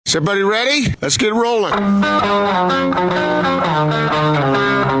Is everybody ready? Let's get rolling.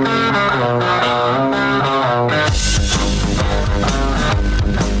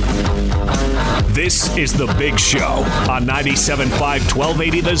 This is The Big Show on 97.5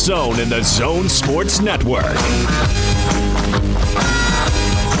 1280 The Zone and The Zone Sports Network.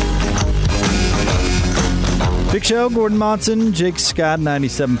 Big Show, Gordon Monson, Jake Scott,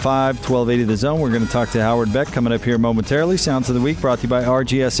 97.5, 1280 The Zone. We're going to talk to Howard Beck coming up here momentarily. Sounds of the Week brought to you by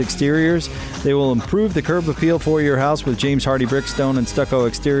RGS Exteriors. They will improve the curb appeal for your house with James Hardy Brickstone and Stucco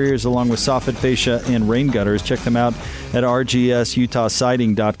Exteriors along with soffit fascia and rain gutters. Check them out at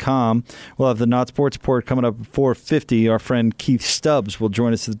rgsutahsiding.com. We'll have the Not Sports Report coming up at 4:50. Our friend Keith Stubbs will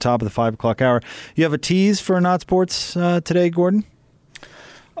join us at the top of the 5 o'clock hour. You have a tease for Not Sports today, Gordon?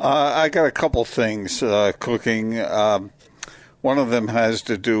 I got a couple things cooking. One of them has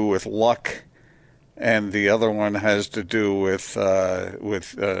to do with luck, and the other one has to do with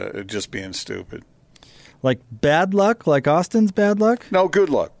just being stupid. Like bad luck? Like Austin's bad luck? No,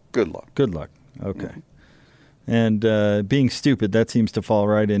 good luck. Good luck. Good luck. Okay. Mm-hmm. And being stupid, that seems to fall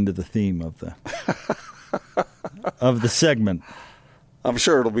right into the theme of the of the segment. I'm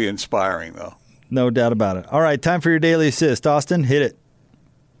sure it'll be inspiring, though. No doubt about it. All right, time for your daily assist. Austin, hit it.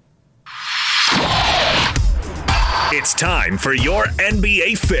 It's time for your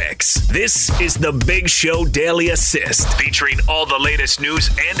NBA fix. This is the Big Show Daily Assist, featuring all the latest news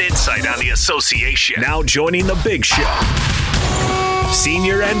and insight on the association. Now joining the Big Show,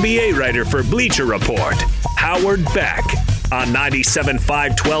 senior NBA writer for Bleacher Report, Howard Beck, on 97.5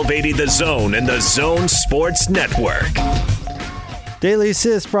 1280 The Zone and the Zone Sports Network. Daily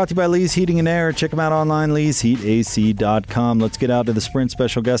Assist brought to you by Lee's Heating and Air. Check them out online, leesheatac.com. Let's get out to the Sprint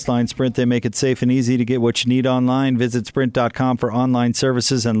special guest line. Sprint, they make it safe and easy to get what you need online. Visit sprint.com for online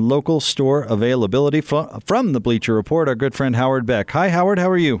services and local store availability. From the Bleacher Report, our good friend Howard Beck. Hi, Howard.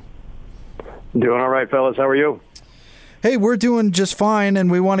 How are you? Doing all right, fellas. How are you? Hey, we're doing just fine,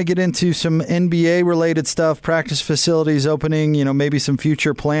 and we want to get into some NBA-related stuff, practice facilities opening, maybe some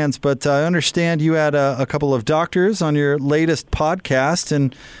future plans. But I understand you had a couple of doctors on your latest podcast,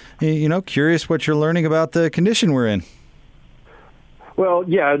 and, curious what you're learning about the condition we're in. Well,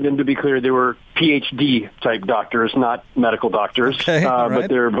 yeah, and to be clear, they were PhD-type doctors, not medical doctors. Okay, right. But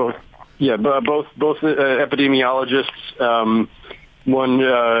they're both epidemiologists. One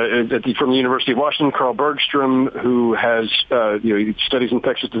from the University of Washington, Carl Bergstrom, who has he studies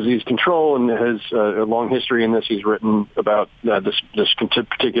infectious disease control and has a long history in this. He's written about this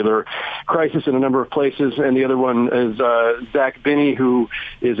particular crisis in a number of places. And the other one is Zach Binney, who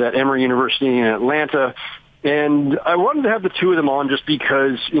is at Emory University in Atlanta. And I wanted to have the two of them on just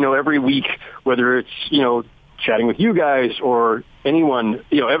because every week, whether it's chatting with you guys or anyone,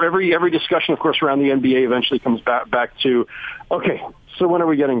 every discussion, of course, around the NBA eventually comes back to, okay, so when are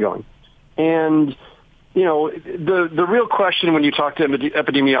we getting going? And, the real question when you talk to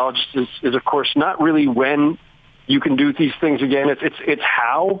epidemiologists is, of course, not really when you can do these things again. It's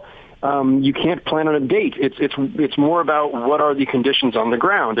how. You can't plan on a date. It's more about what are the conditions on the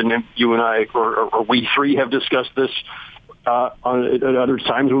ground. And then you and I, or we three, have discussed this at other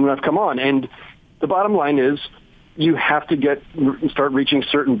times when I've come on. And the bottom line is you have to start reaching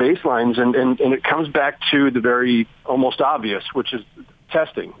certain baselines, and it comes back to the very almost obvious, which is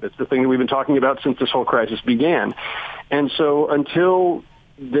testing. That's the thing that we've been talking about since this whole crisis began. And so until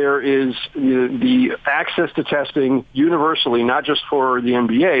there is the access to testing universally, not just for the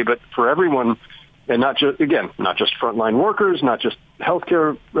NBA, but for everyone, and not just frontline workers, not just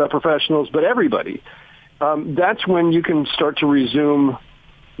healthcare professionals, but everybody, that's when you can start to resume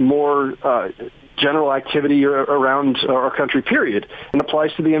more general activity around our country, period. And it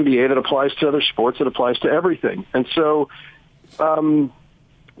applies to the NBA, that applies to other sports, it applies to everything. And so, the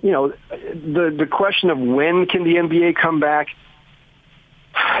question of when can the NBA come back,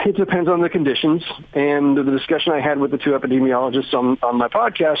 it depends on the conditions. And the discussion I had with the two epidemiologists on my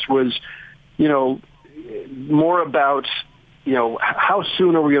podcast was, more about, how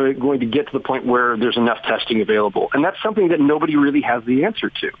soon are we going to get to the point where there's enough testing available? And that's something that nobody really has the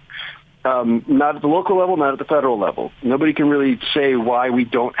answer to. Not at the local level, not at the federal level. Nobody can really say why we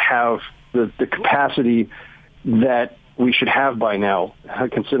don't have the capacity that we should have by now,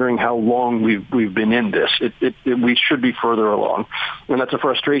 considering how long we've been in this. We should be further along. And that's a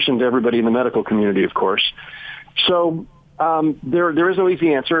frustration to everybody in the medical community, of course. So there is no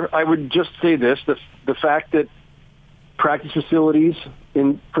easy answer. I would just say this, the fact that practice facilities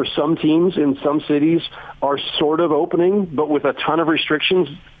for some teams in some cities are sort of opening, but with a ton of restrictions,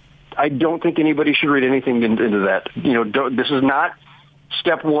 I don't think anybody should read anything into that. This is not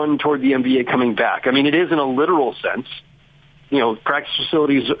step one toward the NBA coming back. I mean, it is in a literal sense, practice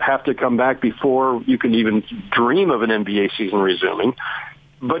facilities have to come back before you can even dream of an NBA season resuming.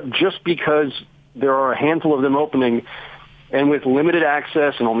 But just because there are a handful of them opening, and with limited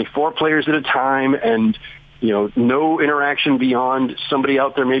access and only 4 players at a time, and no interaction beyond somebody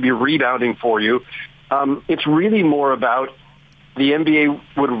out there maybe rebounding for you, it's really more about the NBA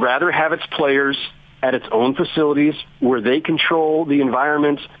would rather have its players at its own facilities where they control the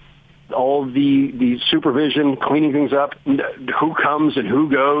environment, all the supervision, cleaning things up, who comes and who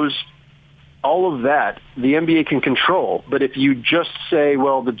goes, all of that the NBA can control. But if you just say,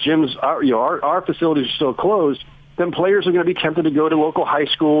 well, the gyms are, our facilities are still closed, then players are going to be tempted to go to local high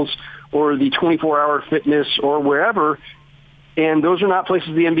schools or the 24-hour fitness or wherever. And those are not places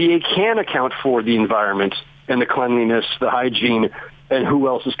the NBA can account for the environment and the cleanliness, the hygiene, and who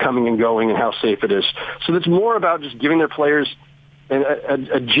else is coming and going and how safe it is. So it's more about just giving their players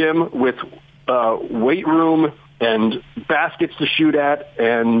a gym with weight room and baskets to shoot at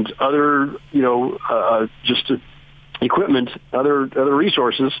and other, just equipment, other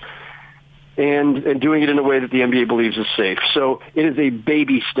resources, and doing it in a way that the NBA believes is safe. So it is a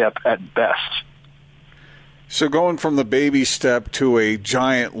baby step at best. So going from the baby step to a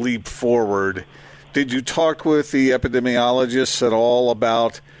giant leap forward, did you talk with the epidemiologists at all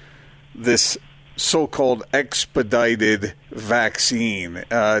about this so-called expedited vaccine?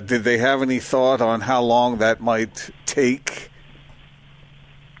 Did they have any thought on how long that might take?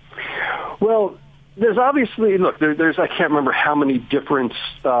 Well, there's obviously, there's I can't remember how many different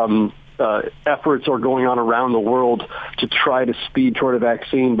efforts are going on around the world to try to speed toward a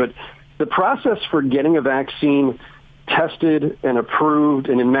vaccine, but the process for getting a vaccine tested and approved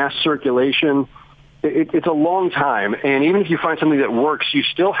and in mass circulation, it's a long time. And even if you find something that works, you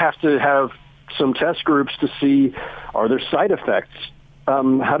still have to have some test groups to see, are there side effects?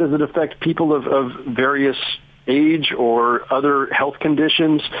 How does it affect people of various age or other health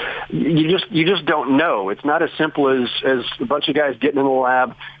conditions? You just don't know. It's not as simple as a bunch of guys getting in the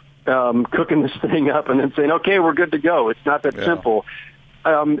lab, cooking this thing up and then saying, okay, we're good to go. It's not that simple.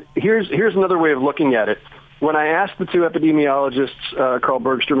 Here's another way of looking at it. When I asked the 2 epidemiologists, Carl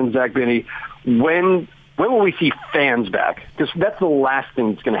Bergstrom and Zach Binney, when will we see fans back? Because that's the last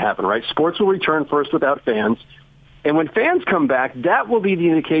thing that's going to happen, right? Sports will return first without fans. And when fans come back, that will be the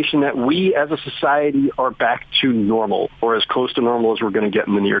indication that we as a society are back to normal, or as close to normal as we're going to get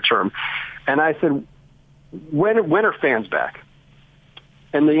in the near term. And I said, when are fans back?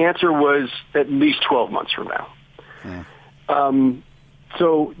 And the answer was at least 12 months from now.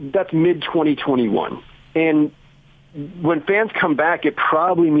 So that's mid-2021. And when fans come back, it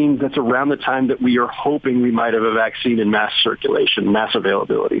probably means that's around the time that we are hoping we might have a vaccine in mass circulation, mass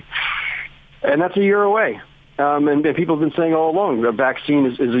availability. And that's a year away. And people have been saying all along, the vaccine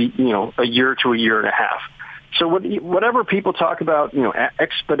is a year to a year and a half. So whatever people talk about,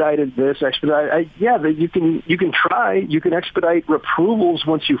 expedited this, expedited, you can try, you can expedite approvals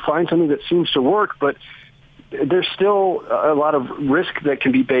once you find something that seems to work, but there's still a lot of risk that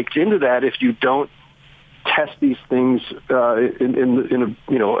can be baked into that if you don't test these things in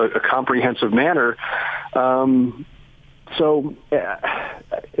a comprehensive manner. So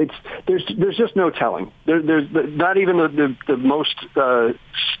there's just no telling. There's not even the most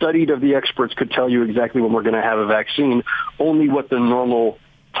studied of the experts could tell you exactly when we're going to have a vaccine. Only what the normal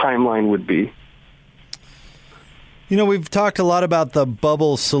timeline would be. We've talked a lot about the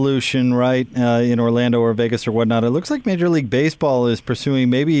bubble solution, right, in Orlando or Vegas or whatnot. It looks like Major League Baseball is pursuing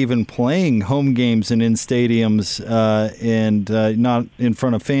maybe even playing home games and in stadiums and not in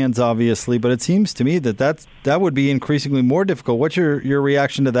front of fans, obviously. But it seems to me that would be increasingly more difficult. What's your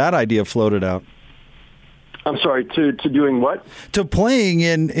reaction to that idea floated out? I'm sorry, to doing what? To playing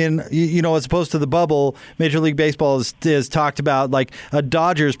in as opposed to the bubble. Major League Baseball has talked about like a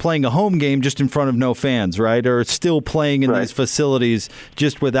Dodgers playing a home game just in front of no fans, right? Or still playing in these facilities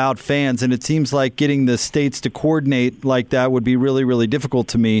just without fans. And it seems like getting the states to coordinate like that would be really, really difficult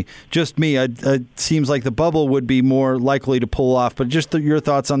to me. Just me. It seems like the bubble would be more likely to pull off. But just your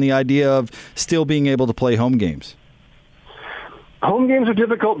thoughts on the idea of still being able to play home games. Home games are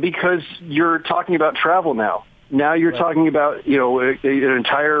difficult because you're talking about travel now. Now you're talking about, an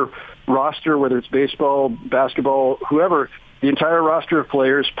entire roster, whether it's baseball, basketball, whoever, the entire roster of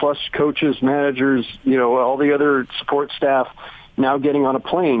players plus coaches, managers, all the other support staff now getting on a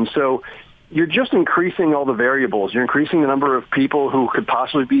plane. So you're just increasing all the variables. You're increasing the number of people who could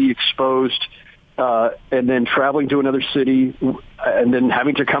possibly be exposed and then traveling to another city and then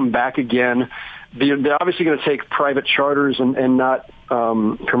having to come back again. They're obviously going to take private charters and not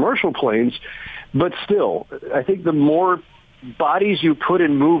commercial planes, but still, I think the more bodies you put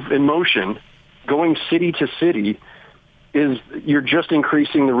in motion, going city to city, is you're just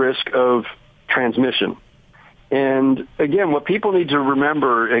increasing the risk of transmission. And again, what people need to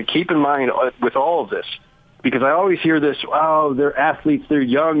remember and keep in mind with all of this, because I always hear this, oh, they're athletes, they're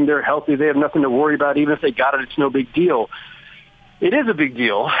young, they're healthy, they have nothing to worry about. Even if they got it, it's no big deal. It is a big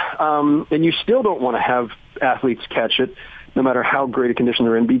deal, and you still don't want to have athletes catch it, no matter how great a condition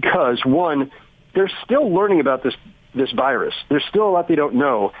they're in, because, one, they're still learning about this virus. There's still a lot they don't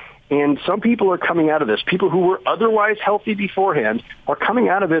know, and some people are coming out of this. People who were otherwise healthy beforehand are coming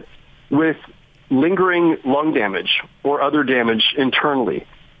out of it with lingering lung damage or other damage internally.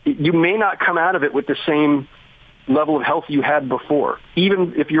 You may not come out of it with the same level of health you had before,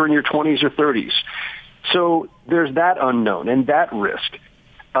 even if you're in your 20s or 30s. So there's that unknown and that risk,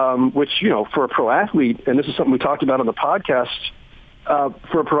 which, for a pro athlete, and this is something we talked about on the podcast,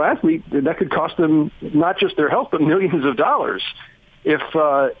 for a pro athlete, that could cost them not just their health, but millions of dollars if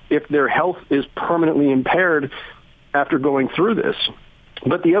their health is permanently impaired after going through this.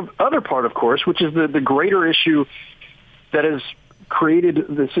 But the other part, of course, which is the greater issue that has created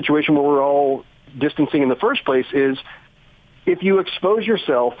the situation where we're all distancing in the first place, is if you expose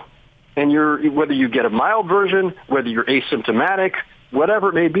yourself and whether you get a mild version, whether you're asymptomatic, whatever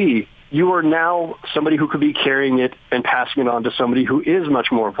it may be, you are now somebody who could be carrying it and passing it on to somebody who is much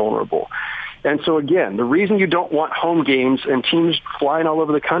more vulnerable. And so again, the reason you don't want home games and teams flying all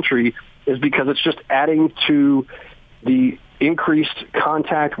over the country is because it's just adding to the increased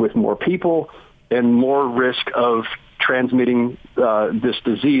contact with more people and more risk of transmitting this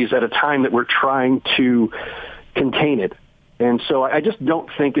disease at a time that we're trying to contain it. And so I just don't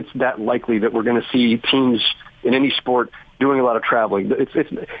think it's that likely that we're going to see teams in any sport doing a lot of traveling.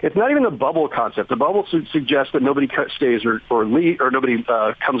 It's not even the bubble concept. The bubble suggests that nobody stays or nobody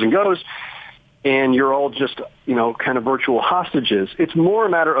comes and goes, and you're all just kind of virtual hostages. It's more a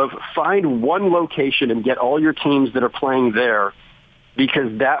matter of find one location and get all your teams that are playing there,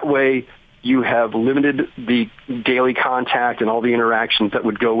 because that way you have limited the daily contact and all the interactions that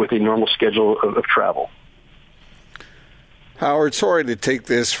would go with a normal schedule of travel. Howard, sorry to take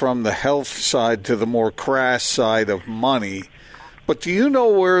this from the health side to the more crass side of money, but do you know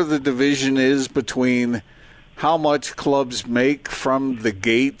where the division is between how much clubs make from the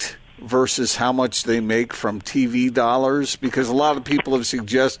gate versus how much they make from TV dollars? Because a lot of people have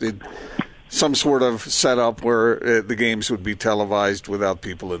suggested some sort of setup where the games would be televised without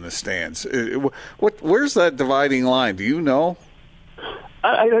people in the stands. Where's that dividing line? Do you know?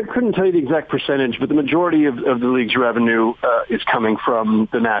 I couldn't tell you the exact percentage, but the majority of the league's revenue is coming from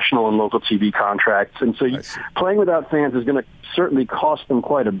the national and local TV contracts. And so playing without fans is going to certainly cost them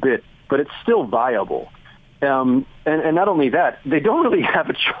quite a bit, but it's still viable. And not only that, they don't really have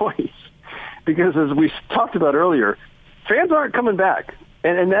a choice, because as we talked about earlier, fans aren't coming back.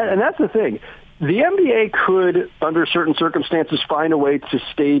 And that's the thing. The NBA could, under certain circumstances, find a way to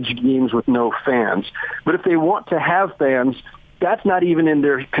stage games with no fans. But if they want to have fans, that's not even in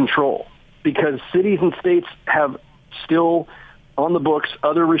their control, because cities and states have still on the books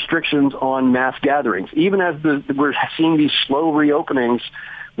other restrictions on mass gatherings. Even as we're seeing these slow reopenings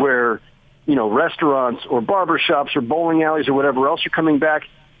where, restaurants or barbershops or bowling alleys or whatever else are coming back,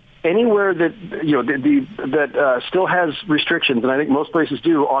 anywhere that, that still has restrictions, and I think most places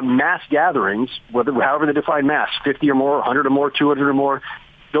do, on mass gatherings, however they define mass, 50 or more, 100 or more, 200 or more,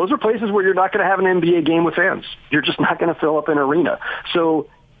 those are places where you're not going to have an NBA game with fans. You're just not going to fill up an arena. So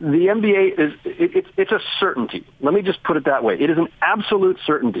the NBA it's a certainty. Let me just put it that way. It is an absolute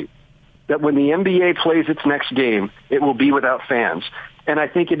certainty that when the NBA plays its next game, it will be without fans. And I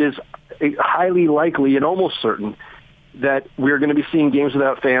think it is highly likely and almost certain that we're going to be seeing games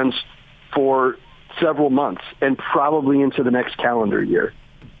without fans for several months and probably into the next calendar year.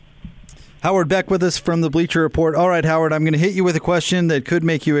 Howard Beck with us from the Bleacher Report. All right, Howard, I'm going to hit you with a question that could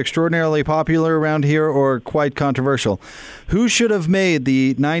make you extraordinarily popular around here or quite controversial. Who should have made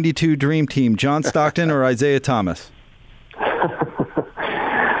the 92 Dream Team, John Stockton or Isaiah Thomas?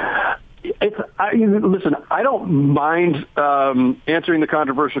 Listen, I don't mind answering the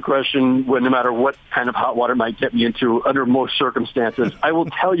controversial question no matter what kind of hot water might get me into under most circumstances. I will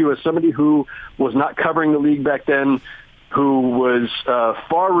tell you, as somebody who was not covering the league back then, who was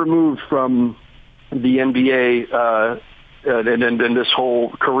far removed from the NBA and this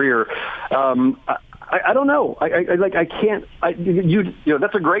whole career, I don't know. I can't.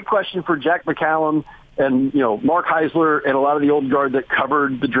 That's a great question for Jack McCallum and Mark Heisler and a lot of the old guard that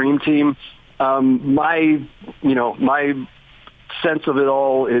covered the Dream Team. My sense of it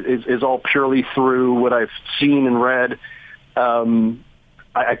all is all purely through what I've seen and read.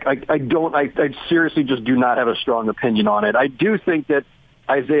 I seriously just do not have a strong opinion on it. I do think that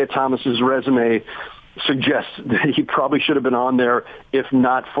Isaiah Thomas's resume suggests that he probably should have been on there if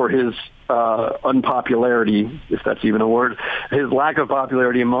not for his unpopularity, if that's even a word, his lack of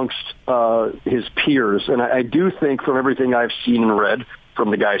popularity amongst his peers. And I do think from everything I've seen and read from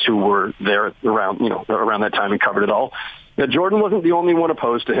the guys who were there around that time and covered it all, that Jordan wasn't the only one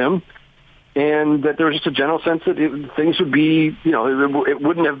opposed to him. And that there was just a general sense that things would be, it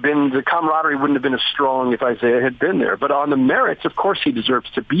wouldn't have been, the camaraderie wouldn't have been as strong if Isaiah had been there. But on the merits, of course, he deserves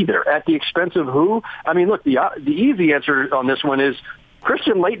to be there. At the expense of who? I mean, look, the easy answer on this one is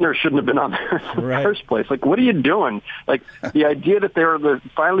Christian Laettner shouldn't have been on there in the first place. Like, what are you doing? Like, the idea that they're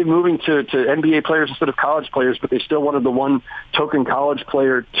finally moving to NBA players instead of college players, but they still wanted the one token college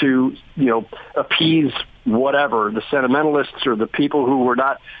player to, appease whatever, the sentimentalists or the people who were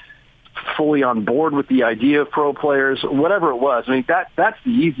not fully on board with the idea of pro players, whatever it was. I mean, that's the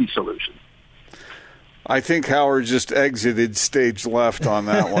easy solution. I think Howard just exited stage left on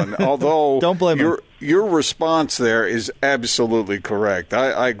that one. Although don't blame him. Your response there is absolutely correct.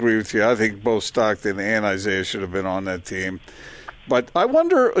 I agree with you. I think both Stockton and Isaiah should have been on that team. But I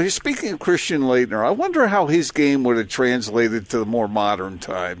wonder, speaking of Christian Laettner, I wonder how his game would have translated to the more modern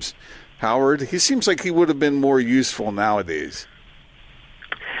times. Howard, he seems like he would have been more useful nowadays.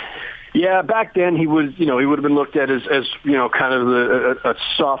 Yeah, back then he was, he would have been looked at as kind of a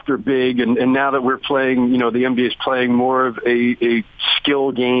softer big, and now that we're playing, the NBA is playing more of a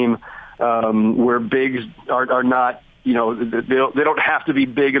skill game where bigs are not, they don't have to be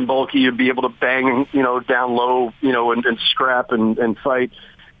big and bulky to be able to bang, down low, and scrap and fight.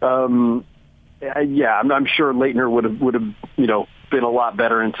 I'm sure Laettner would have, been a lot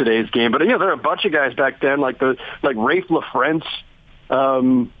better in today's game. But there are a bunch of guys back then, like Rafe LaFrentz.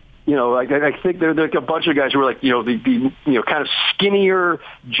 I think there are a bunch of guys who were like, the kind of skinnier,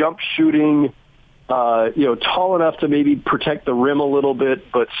 jump shooting, tall enough to maybe protect the rim a little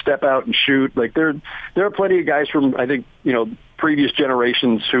bit, but step out and shoot. Like there are plenty of guys from, I think, previous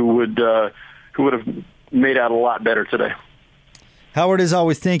generations who would have made out a lot better today. Howard, as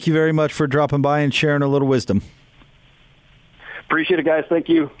always, thank you very much for dropping by and sharing a little wisdom. Appreciate it, guys. Thank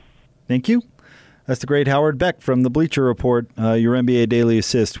you. Thank you. That's the great Howard Beck from the Bleacher Report, your NBA Daily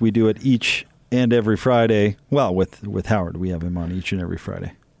Assist. We do it each and every Friday. Well, with Howard, we have him on each and every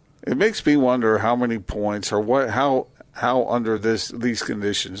Friday. It makes me wonder how many points or how under these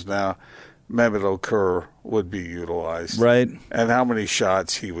conditions now Mehmet Okur would be utilized. Right. And how many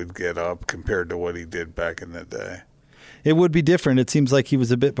shots he would get up compared to what he did back in the day. It would be different. It seems like he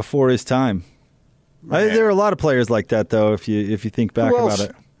was a bit before his time. There are a lot of players like that, though, if you think back about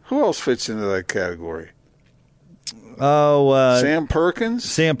it. Who else fits into that category? Sam Perkins?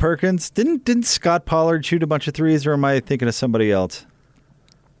 Sam Perkins. Didn't Scott Pollard shoot a bunch of threes, or am I thinking of somebody else?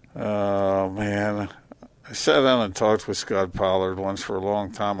 Oh, man. I sat down and talked with Scott Pollard once for a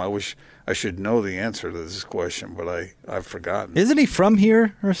long time. I wish I should know the answer to this question, but I've forgotten. Isn't he from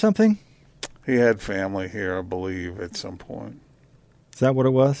here or something? He had family here, I believe, at some point. Is that what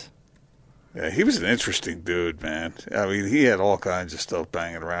it was? Yeah, he was an interesting dude, man. I mean, he had all kinds of stuff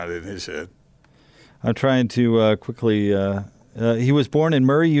banging around in his head. I'm trying to quickly... he was born in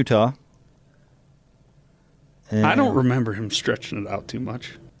Murray, Utah. And I don't remember him stretching it out too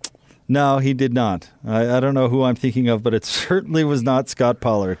much. No, he did not. I don't know who I'm thinking of, but it certainly was not Scott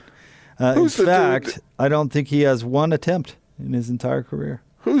Pollard. In fact, I don't think he has one attempt in his entire career.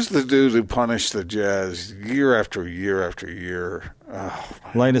 Who's the dude who punished the Jazz year after year after year? Oh,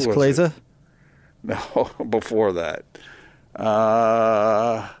 Linus Kleza? No, before that.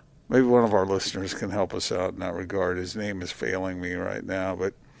 Maybe one of our listeners can help us out in that regard. His name is failing me right now,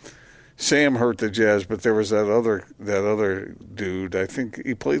 but Sam hurt the Jazz. But there was that other dude. I think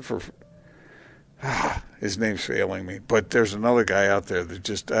he played for. His name's failing me, but there's another guy out there that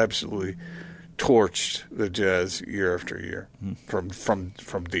just absolutely torched the Jazz year after year from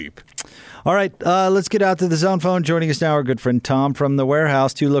deep. All right, let's get out to the zone phone. Joining us now, our good friend Tom from the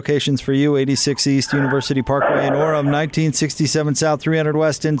Warehouse. 2 locations for you: 86 East University Parkway in Orem, 1967 South, 300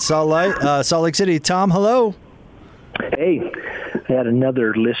 West in Salt Lake City. Tom, hello. Hey, I had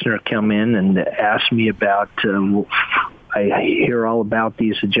another listener come in and ask me about. I hear all about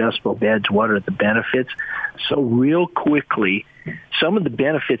these adjustable beds. What are the benefits? So real quickly, some of the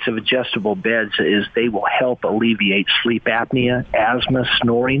benefits of adjustable beds is they will help alleviate sleep apnea, asthma,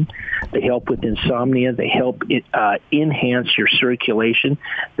 snoring. They help with insomnia. They help enhance your circulation.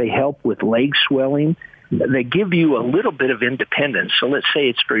 They help with leg swelling. They give you a little bit of independence. So let's say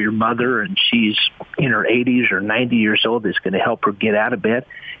it's for your mother and she's in her 80s or 90 years old. It's going to help her get out of bed.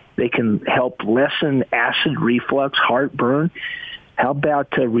 They can help lessen acid reflux, heartburn. How about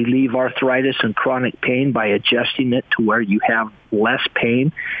to relieve arthritis and chronic pain by adjusting it to where you have less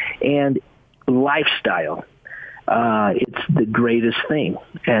pain? And lifestyle. It's the greatest thing.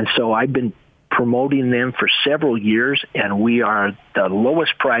 And so I've been promoting them for several years, and we are the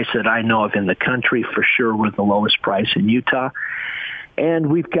lowest price that I know of in the country. For sure, we're the lowest price in Utah.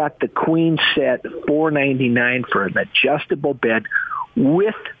 And we've got the queen set, $499 for an adjustable bed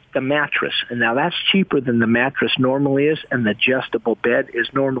with the mattress. And now that's cheaper than the mattress normally is, and the adjustable bed is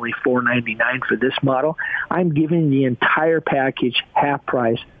normally $499 for this model. I'm giving the entire package half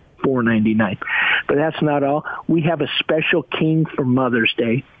price, $499. But that's not all. We have a special king for Mother's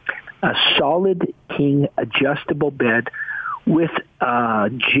Day, a solid king adjustable bed with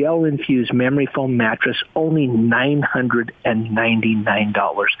a gel-infused memory foam mattress, only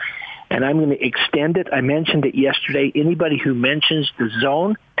 $999. And I'm going to extend it. I mentioned it yesterday. Anybody who mentions the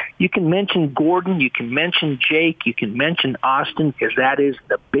Zone, you can mention Gordon, you can mention Jake, you can mention Austin, because that is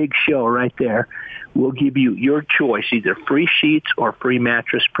the big show right there. We'll give you your choice, either free sheets or free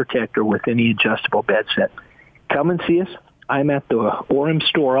mattress protector with any adjustable bed set. Come and see us. I'm at the Orem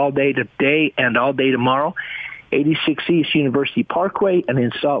store all day today and all day tomorrow, 86 East University Parkway, and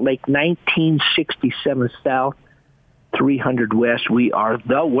in Salt Lake, 1967 South, 300 West. We are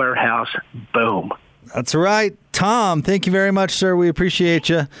the warehouse. Boom. That's right. Tom, thank you very much, sir. We appreciate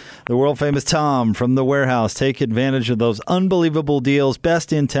you. The world-famous Tom from the warehouse. Take advantage of those unbelievable deals.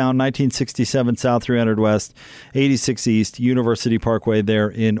 Best in town, 1967 South, 300 West, 86 East, University Parkway there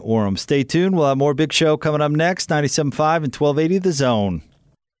in Orem. Stay tuned. We'll have more Big Show coming up next, 97.5 and 1280 The Zone.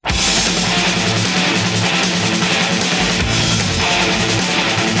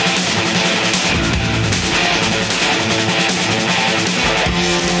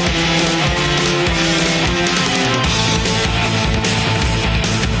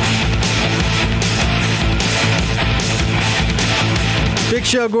 Big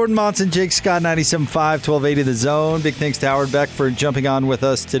Show, Gordon Monson, Jake Scott, 97.5, 1280 The Zone. Big thanks to Howard Beck for jumping on with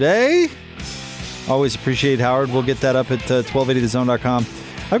us today. Always appreciate Howard. We'll get that up at 1280thezone.com.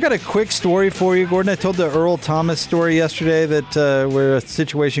 I've got a quick story for you, Gordon. I told the Earl Thomas story yesterday that where a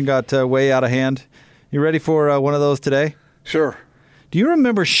situation got way out of hand. You ready for one of those today? Sure. Do you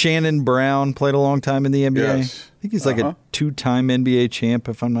remember Shannon Brown? Played a long time in the NBA? Yes. I think he's like a two-time NBA champ,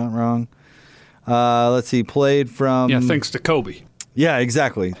 if I'm not wrong. Let's see. Played from... Yeah, thanks to Kobe. Yeah,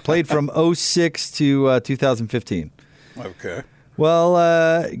 exactly. Played from 2006 to 2015. Okay.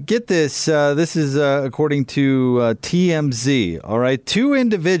 Well, get this. This is according to TMZ. All right. Two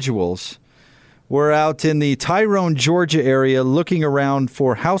individuals were out in the Tyrone, Georgia area looking around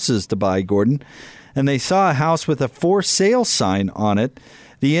for houses to buy, Gordon, and they saw a house with a for sale sign on it.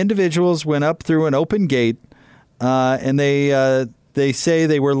 The individuals went up through an open gate, and they say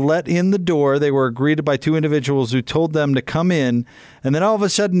they were let in the door. They were greeted by two individuals who told them to come in. And then all of a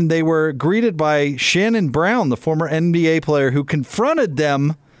sudden they were greeted by Shannon Brown, the former NBA player, who confronted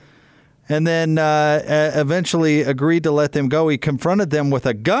them and then eventually agreed to let them go. He confronted them with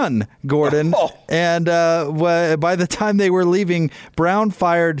a gun, Gordon. Oh. And by the time they were leaving, Brown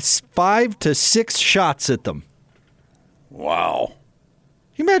fired 5 to 6 shots at them. Wow.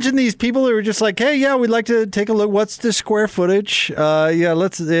 Imagine these people who are just like, hey, yeah, we'd like to take a look. What's the square footage?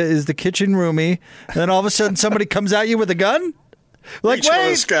 Is the kitchen roomy? And then all of a sudden somebody comes at you with a gun? Like, reach for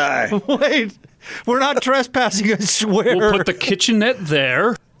the sky. Wait, we're not trespassing, I swear. We'll put the kitchenette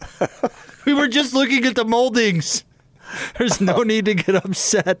there. We were just looking at the moldings. There's no need to get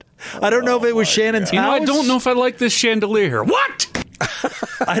upset. I don't know if it was Shannon's house. I don't know if I like this chandelier. What?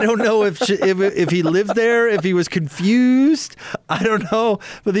 I don't know if he lived there, if he was confused. I don't know.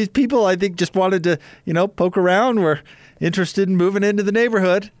 But these people, I think, just wanted to, poke around. Were interested in moving into the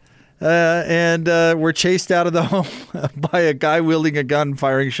neighborhood. And were chased out of the home by a guy wielding a gun,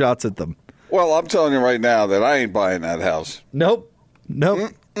 firing shots at them. Well, I'm telling you right now that I ain't buying that house. Nope.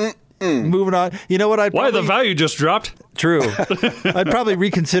 Moving on. You know what? Why the value just dropped? True. I'd probably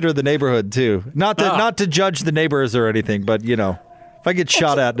reconsider the neighborhood too. Not to judge the neighbors or anything, but if I get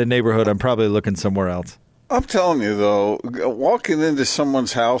shot at in a neighborhood, I'm probably looking somewhere else. I'm telling you though, walking into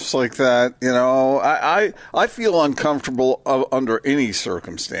someone's house like that, I feel uncomfortable under any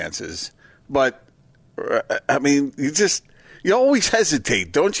circumstances. But I mean, you always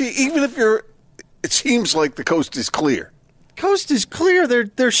hesitate, don't you? Even if it seems like the coast is clear. Coast is clear.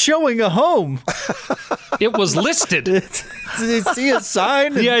 They're showing a home. It was listed. Did you see a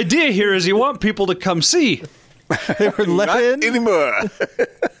sign? The idea here is you want people to come see. They were let Not in anymore.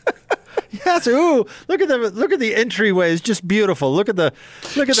 Yes. Ooh, look at the entryway. It's just beautiful. Look at the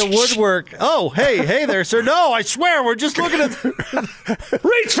woodwork. Oh, hey there, sir. No, I swear we're just looking at.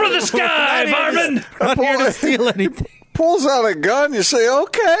 Reach for the sky, Barman. We're not here to steal anything. Pulls out a gun. You say,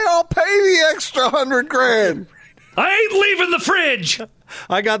 "Okay, I'll pay the extra $100,000." I ain't leaving the fridge.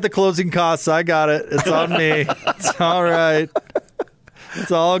 I got the closing costs. I got it. It's on me. It's all right.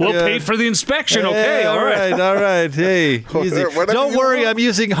 It's all We'll good. pay for the inspection. Hey, Okay, all right. All right. Hey, easy. Whatever Don't you worry. want. I'm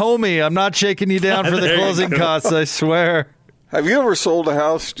using Homey. I'm not shaking you down for the There you closing go. costs. I swear. Have you ever sold a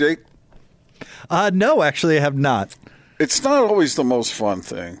house, Jake? No, actually, I have not. It's not always the most fun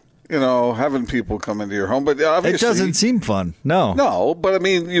thing, having people come into your home. But obviously, It doesn't seem fun. No. No, but I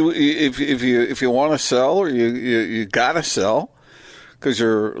mean, if you want to sell or you gotta sell because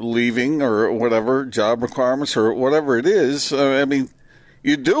you're leaving or whatever, job requirements or whatever it is. I mean,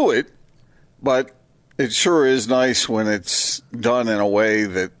 you do it, but it sure is nice when it's done in a way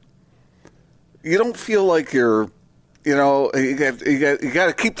that you don't feel like you're. You got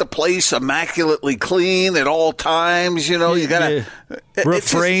to keep the place immaculately clean at all times. You got to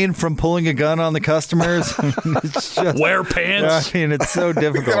refrain from pulling a gun on the customers. It's just, Wear pants. I mean, it's so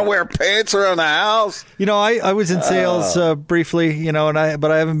difficult. You're gonna wear pants around the house. I was in sales briefly, but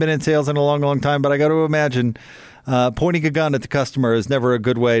I haven't been in sales in a long, long time. But I got to imagine pointing a gun at the customer is never a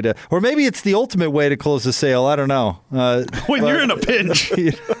good way to, or maybe it's the ultimate way to close a sale. I don't know. When you're in a pinch.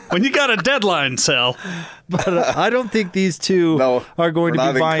 When you got a deadline, Sal. But I don't think these two are going to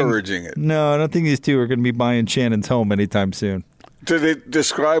we're be not buying. encouraging it. No, I don't think these two are going to be buying Shannon's home anytime soon. Did it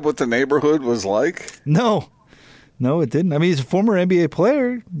describe what the neighborhood was like? No, it didn't. I mean, he's a former NBA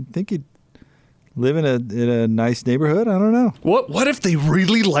player. I think he'd live in a nice neighborhood. I don't know. What if they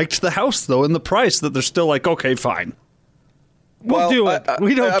really liked the house, though, and the price that they're still like, okay, fine. We'll do it.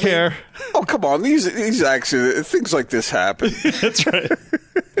 We don't care. Come on. These accidents, things like this happen. That's right.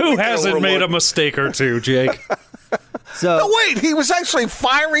 Who hasn't made a mistake or two, Jake? So No, wait. He was actually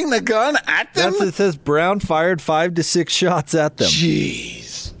firing the gun at them? it says Brown fired 5 to 6 shots at them.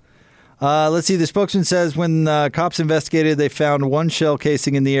 Jeez. Let's see. The spokesman says when cops investigated, they found one shell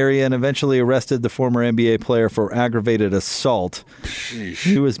casing in the area and eventually arrested the former NBA player for aggravated assault. Sheesh.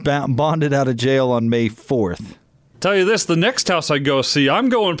 He was bonded out of jail on May 4th. Tell you this, the next house I go see, I'm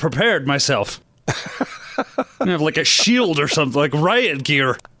going prepared myself. I have like a shield or something, like riot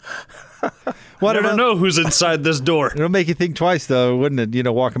gear. Well, Never know who's inside this door. It'll make you think twice, though, wouldn't it?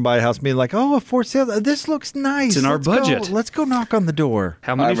 Walking by a house being like, oh, a for sale. This looks nice. It's in our budget. Let's go knock on the door.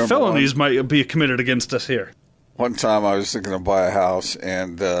 How many remember felonies might be committed against us here? One time I was thinking of buy a house,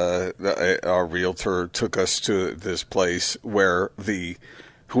 and our realtor took us to this place where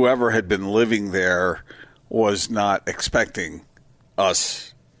whoever had been living there was not expecting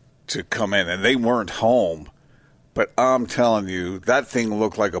us to come in, and they weren't home. But I'm telling you, that thing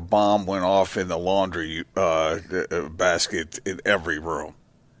looked like a bomb went off in the laundry basket in every room.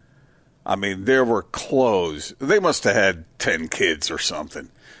 I mean, there were clothes. They must have had 10 kids or something,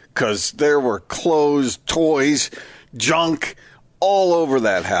 because there were clothes, toys, junk all over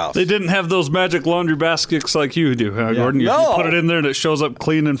that house. They didn't have those magic laundry baskets like you do, huh, Gordon? You No. put it in there and it shows up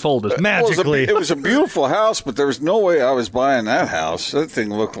clean and folded. Magically. It was a beautiful house, but there was no way I was buying that house. That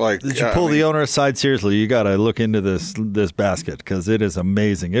thing looked like... Did you pull the owner aside? Seriously, you got to look into this basket because it is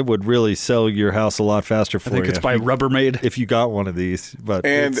amazing. It would really sell your house a lot faster for I think you it's by Rubbermaid. if you got one of these. But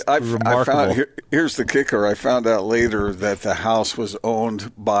And it's I remarkable. found... Here's the kicker. I found out later that the house was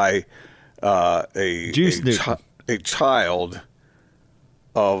owned by a child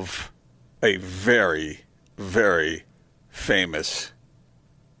of a very, very famous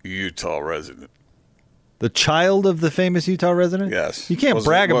Utah resident. The child of the famous Utah resident? Yes. You can't Was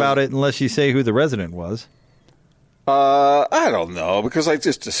brag it- was- about it unless you say who the resident was. I don't know, because I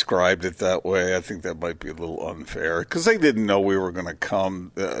just described it that way. I think that might be a little unfair, because they didn't know we were going to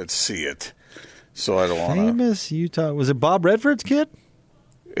come see it. So I don't want to... Famous Utah. Was it Bob Redford's kid?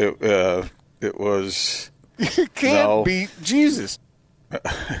 It was... You can't beat Jesus.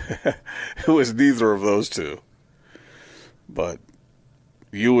 It was neither of those two. But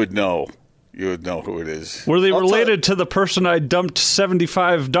you would know. You would know who it is. Were they I'll related to the person I dumped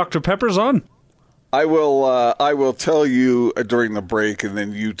 75 Dr. Peppers on? I will tell you during the break, and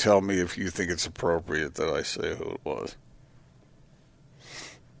then you tell me if you think it's appropriate that I say who it was.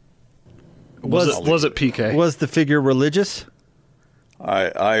 Was it PK? Was the figure religious?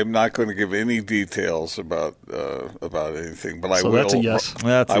 I am not going to give any details about anything, but I So will. that's a yes.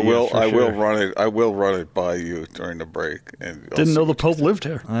 That's a I will. yes for I will sure. run it. I will run it by you during the break. And Didn't know the Pope lived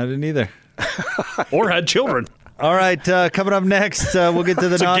here I didn't either. or had children. All right, coming up next, we'll get to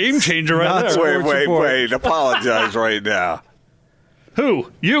the It's a game changer right there. Wait! Apologize right now.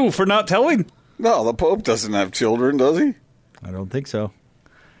 Who? You for not telling? No, the Pope doesn't have children, does he? I don't think so.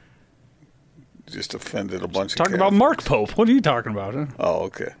 Just offended a bunch of Talking about Catholics. Mark Pope. What are you talking about? Huh? Oh,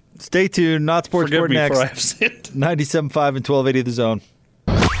 okay. Stay tuned. Not Sports Forgive Report me next. for I have sinned. 97.5 and 1280 The Zone.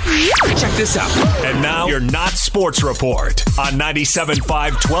 Check this out. And now your Not Sports Report on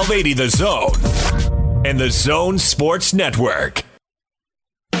 97.5 1280 The Zone and The Zone Sports Network.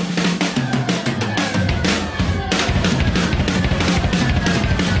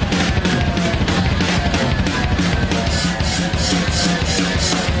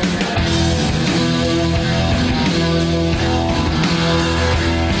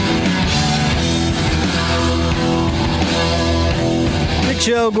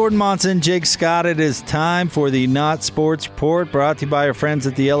 Show, Gordon Monson, Jake Scott. It is time for the Not Sports Report, brought to you by our friends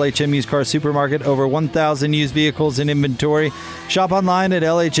at the LHM Used Car Supermarket. Over 1,000 used vehicles in inventory. Shop online at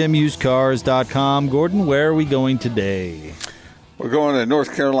lhmusedcars.com. Gordon, where are we going today? We're going to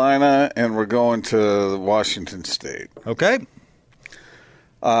North Carolina, and we're going to Washington State. Okay.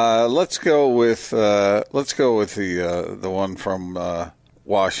 Let's go with the one from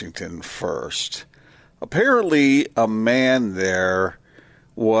Washington first. Apparently, a man there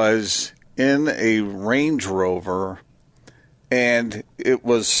was in a Range Rover and it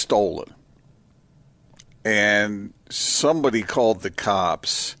was stolen. And somebody called the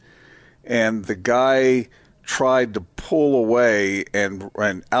cops, and the guy tried to pull away and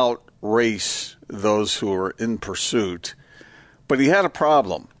outrace those who were in pursuit. But he had a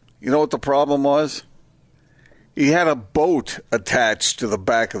problem. You know what the problem was? He had a boat attached to the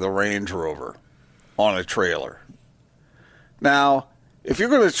back of the Range Rover on a trailer. Now, if you're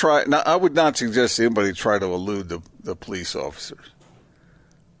going to try, now I would not suggest anybody try to elude the police officers.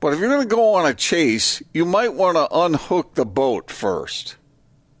 But if you're going to go on a chase, you might want to unhook the boat first.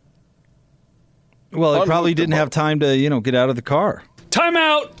 Well, he probably didn't have time to, get out of the car. Time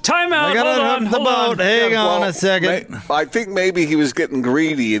out. I got to unhook the boat. Hang on a second. I think maybe he was getting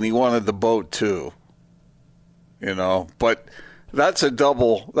greedy and he wanted the boat too. But that's a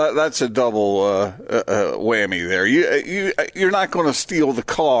double. That's a double whammy there. You're not going to steal the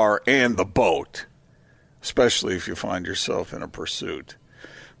car and the boat, especially if you find yourself in a pursuit.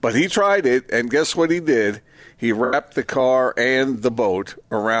 But he tried it, and guess what he did? He wrapped the car and the boat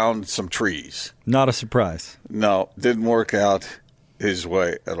around some trees. Not a surprise. No, didn't work out his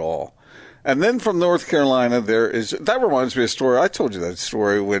way at all. And then from North Carolina, that reminds me of a story. I told you that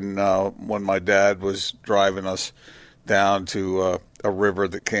story when my dad was driving us down to a river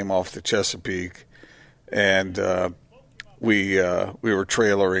that came off the Chesapeake, and we were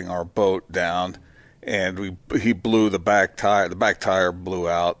trailering our boat down, and he blew the back tire. The back tire blew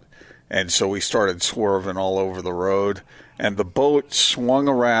out, and so we started swerving all over the road, and the boat swung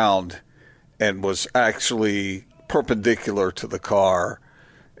around and was actually perpendicular to the car,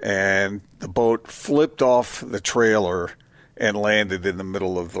 and the boat flipped off the trailer and landed in the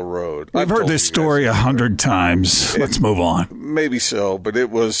middle of the road. I've heard this story 100 times. Let's move on. Maybe so, but it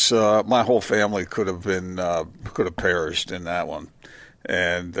was my whole family could have perished in that one.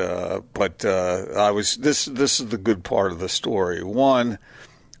 And this is the good part of the story. One,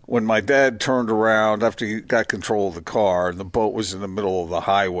 when my dad turned around after he got control of the car and the boat was in the middle of the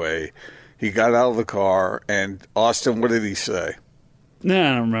highway, he got out of the car, and Austin, what did he say?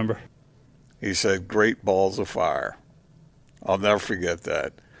 Nah, I don't remember. He said, "Great balls of fire." I'll never forget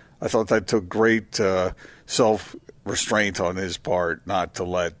that. I thought that took great self-restraint on his part not to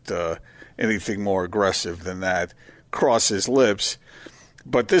let anything more aggressive than that cross his lips.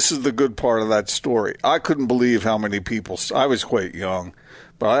 But this is the good part of that story. I couldn't believe how many people – I was quite young,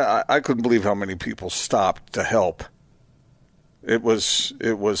 but I couldn't believe how many people stopped to help. It was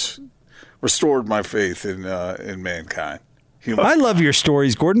restored my faith in mankind. I love your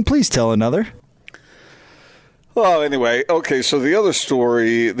stories, Gordon. Please tell another. Well, anyway, okay, so the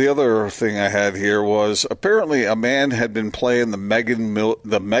other thing I had here was apparently a man had been playing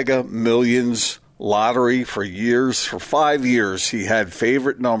the Mega Millions lottery for years. For 5 years, he had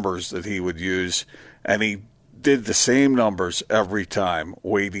favorite numbers that he would use, and he did the same numbers every time,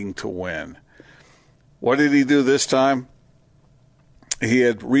 waiting to win. What did he do this time? He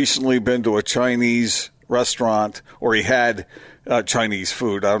had recently been to a Chinese restaurant, or he had Chinese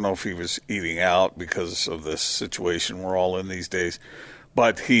food. I don't know if he was eating out because of this situation we're all in these days,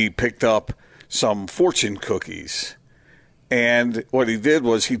 but he picked up some fortune cookies. And what he did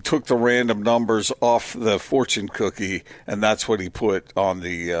was he took the random numbers off the fortune cookie, and that's what he put on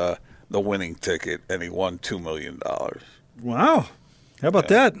the winning ticket, and he won $2 million. Wow. How about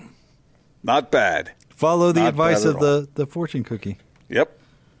that? Not bad. Follow the advice of the fortune cookie. Yep.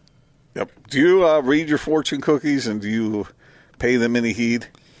 Do you read your fortune cookies, and do you pay them any heed?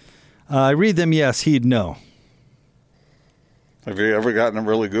 I read them, yes. Heed, no. Have you ever gotten a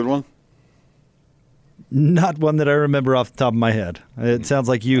really good one? Not one that I remember off the top of my head. It sounds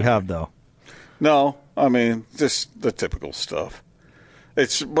like you have, though. No, I mean, just the typical stuff.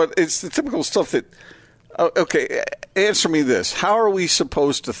 It's the typical stuff that. Okay, answer me this: how are we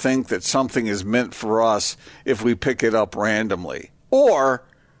supposed to think that something is meant for us if we pick it up randomly, or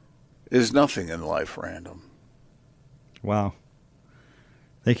is nothing in life random? Wow.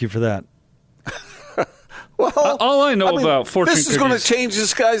 Thank you for that. Well, all I know about fortune this is cookies, going to change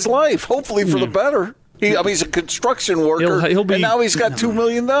this guy's life, hopefully for the better. He's a construction worker, he'll be, and now he's got $2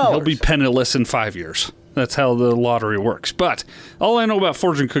 million. He'll be penniless in 5 years. That's how the lottery works. But all I know about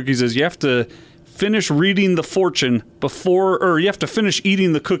fortune cookies is you have to finish reading the fortune or you have to finish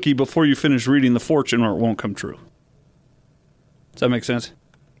eating the cookie before you finish reading the fortune, or it won't come true. Does that make sense?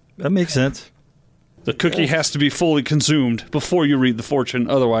 That makes sense. The cookie has to be fully consumed before you read the fortune.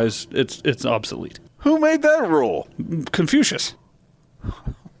 Otherwise, it's obsolete. Who made that rule? Confucius.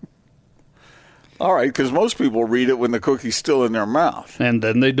 All right, because most people read it when the cookie's still in their mouth. And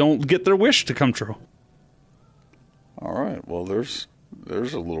then they don't get their wish to come true. All right, well, there's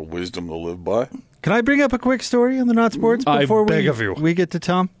a little wisdom to live by. Can I bring up a quick story on the Not Sports before I beg of you. we get to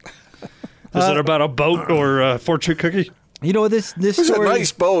Tom? Is it about a boat or a fortune cookie? You know, this It was story... a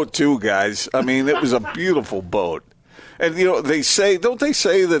nice boat, too, guys. I mean, it was a beautiful boat. And, don't they say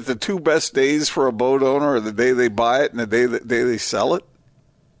that the two best days for a boat owner are the day they buy it and the day they sell it?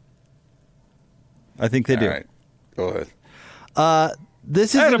 I think they do. All right, go ahead.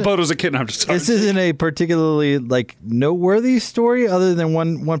 This I had a isn't boat as a kid, and I'm just talking. This isn't a particularly noteworthy story, other than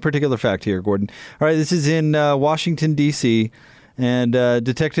one particular fact here, Gordon. All right, this is in Washington, D.C., and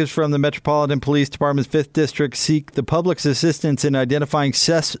detectives from the Metropolitan Police Department's 5th District seek the public's assistance in identifying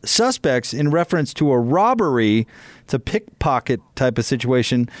suspects in reference to a robbery. It's a pickpocket type of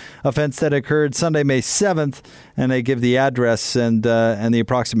situation, offense that occurred Sunday, May 7th, and they give the address and the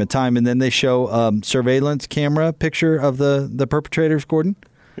approximate time, and then they show surveillance camera picture of the perpetrators, Gordon.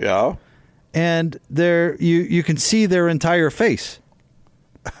 Yeah. And there you can see their entire face.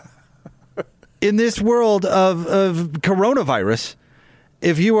 In this world of coronavirus,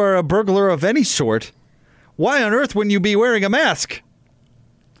 if you are a burglar of any sort, why on earth wouldn't you be wearing a mask?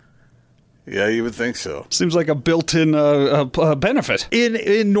 Yeah, you would think so. Seems like a built-in benefit.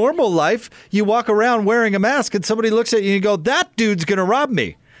 In normal life, you walk around wearing a mask and somebody looks at you and you go, that dude's going to rob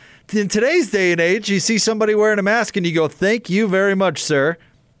me. In today's day and age, you see somebody wearing a mask and you go, thank you very much, sir.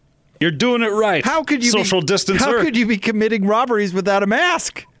 You're doing it right. How could you social distance? How could you be committing robberies without a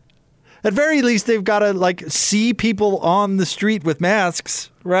mask? At very least, they've got to see people on the street with masks,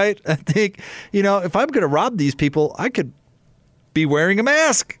 right? I think, if I'm going to rob these people, I could be wearing a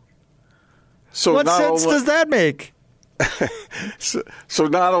mask. So what sense does that make? So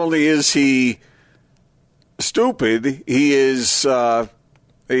not only is he stupid, he is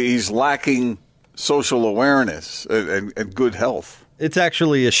he's lacking social awareness and good health. It's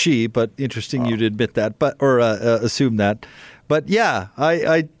actually a she, but interesting you to admit that, or assume that. But yeah,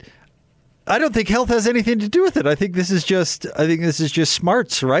 I don't think health has anything to do with it. I think this is just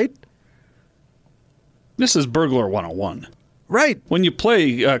smarts, right? This is Burglar 101. Right. When you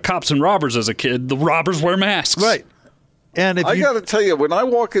play cops and robbers as a kid, the robbers wear masks. Right. And if I got to tell you, when I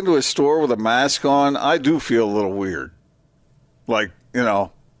walk into a store with a mask on, I do feel a little weird. Like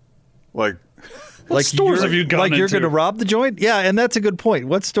What stores have you gone into? Like you're going to rob the joint? Yeah, and that's a good point.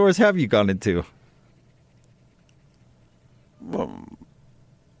 What stores have you gone into? Well,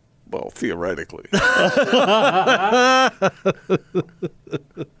 theoretically.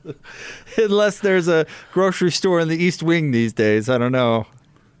 Unless there's a grocery store in the East Wing these days. I don't know.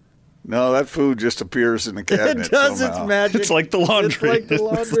 No, that food just appears in the cabinet. It does. somehow. It's magic. It's like the laundry. It's like the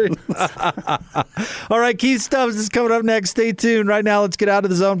laundry. All right, Keith Stubbs is coming up next. Stay tuned. Right now, let's get out of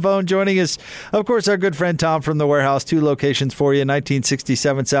the zone phone. Joining us, of course, our good friend Tom from the Warehouse. 2 locations for you: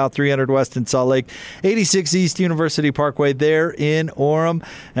 1967 South, 300 West in Salt Lake, 86 East University Parkway there in Orem.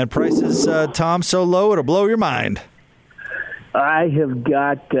 And prices, Tom, so low it'll blow your mind. I have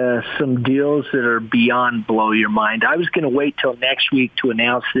got some deals that are beyond blow your mind. I was going to wait till next week to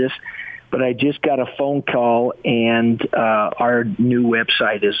announce this, but I just got a phone call, and our new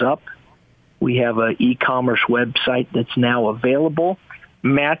website is up. We have an e-commerce website that's now available,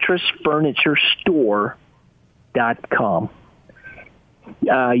 mattressfurniturestore.com.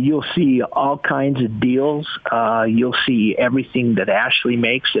 You'll see all kinds of deals. You'll see everything that Ashley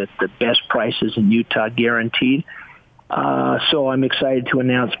makes at the best prices in Utah, guaranteed. So I'm excited to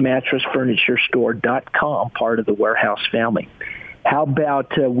announce mattressfurniturestore.com, part of the Warehouse family. How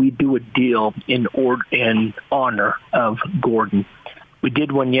about we do a deal in honor of Gordon? We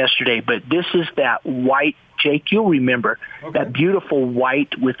did one yesterday, but this is that white, Jake, you'll remember, that beautiful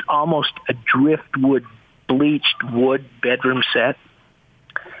white with almost a driftwood, bleached wood bedroom set.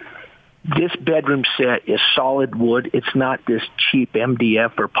 This bedroom set is solid wood. It's not this cheap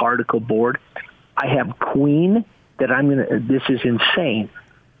MDF or particle board. I have queen this is insane.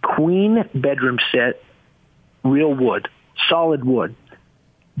 Queen bedroom set, real wood, solid wood.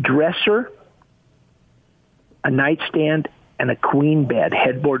 Dresser, a nightstand, and a queen bed,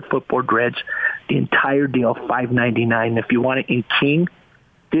 headboard, footboard, reds. The entire deal, $599. If you want it in king,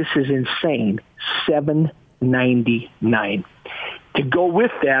 this is insane, $799. To go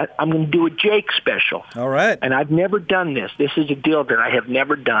with that, I'm going to do a Jake special. All right. And I've never done this. This is a deal that I have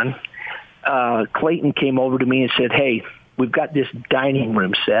never done. Clayton came over to me and said, hey, we've got this dining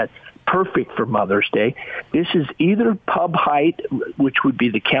room set, perfect for Mother's Day. This is either pub height, which would be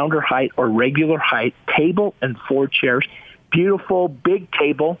the counter height, or regular height, table and 4 chairs. Beautiful, big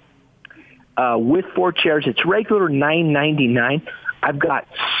table with 4 chairs. It's regular $999. I've got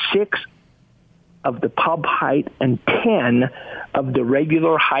 6 of the pub height and 10 of the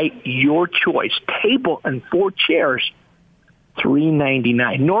regular height, your choice. Table and 4 chairs,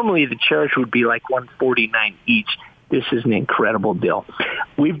 $399. Normally the chairs would be like $149 each. This is an incredible deal.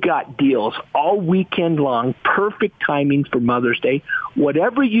 We've got deals all weekend long, perfect timing for Mother's Day.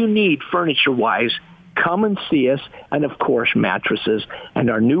 Whatever you need furniture-wise, come and see us, and of course mattresses, and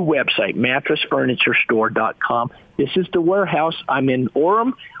our new website, mattressfurniturestore.com. This is the warehouse. I'm in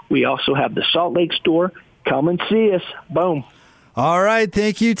Orem. We also have the Salt Lake store. Come and see us. Boom. All right.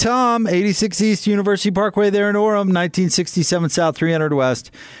 Thank you, Tom. 86 East University Parkway there in Orem, 1967 South, 300 West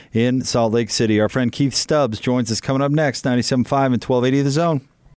in Salt Lake City. Our friend Keith Stubbs joins us coming up next, 97.5 and 1280 The Zone.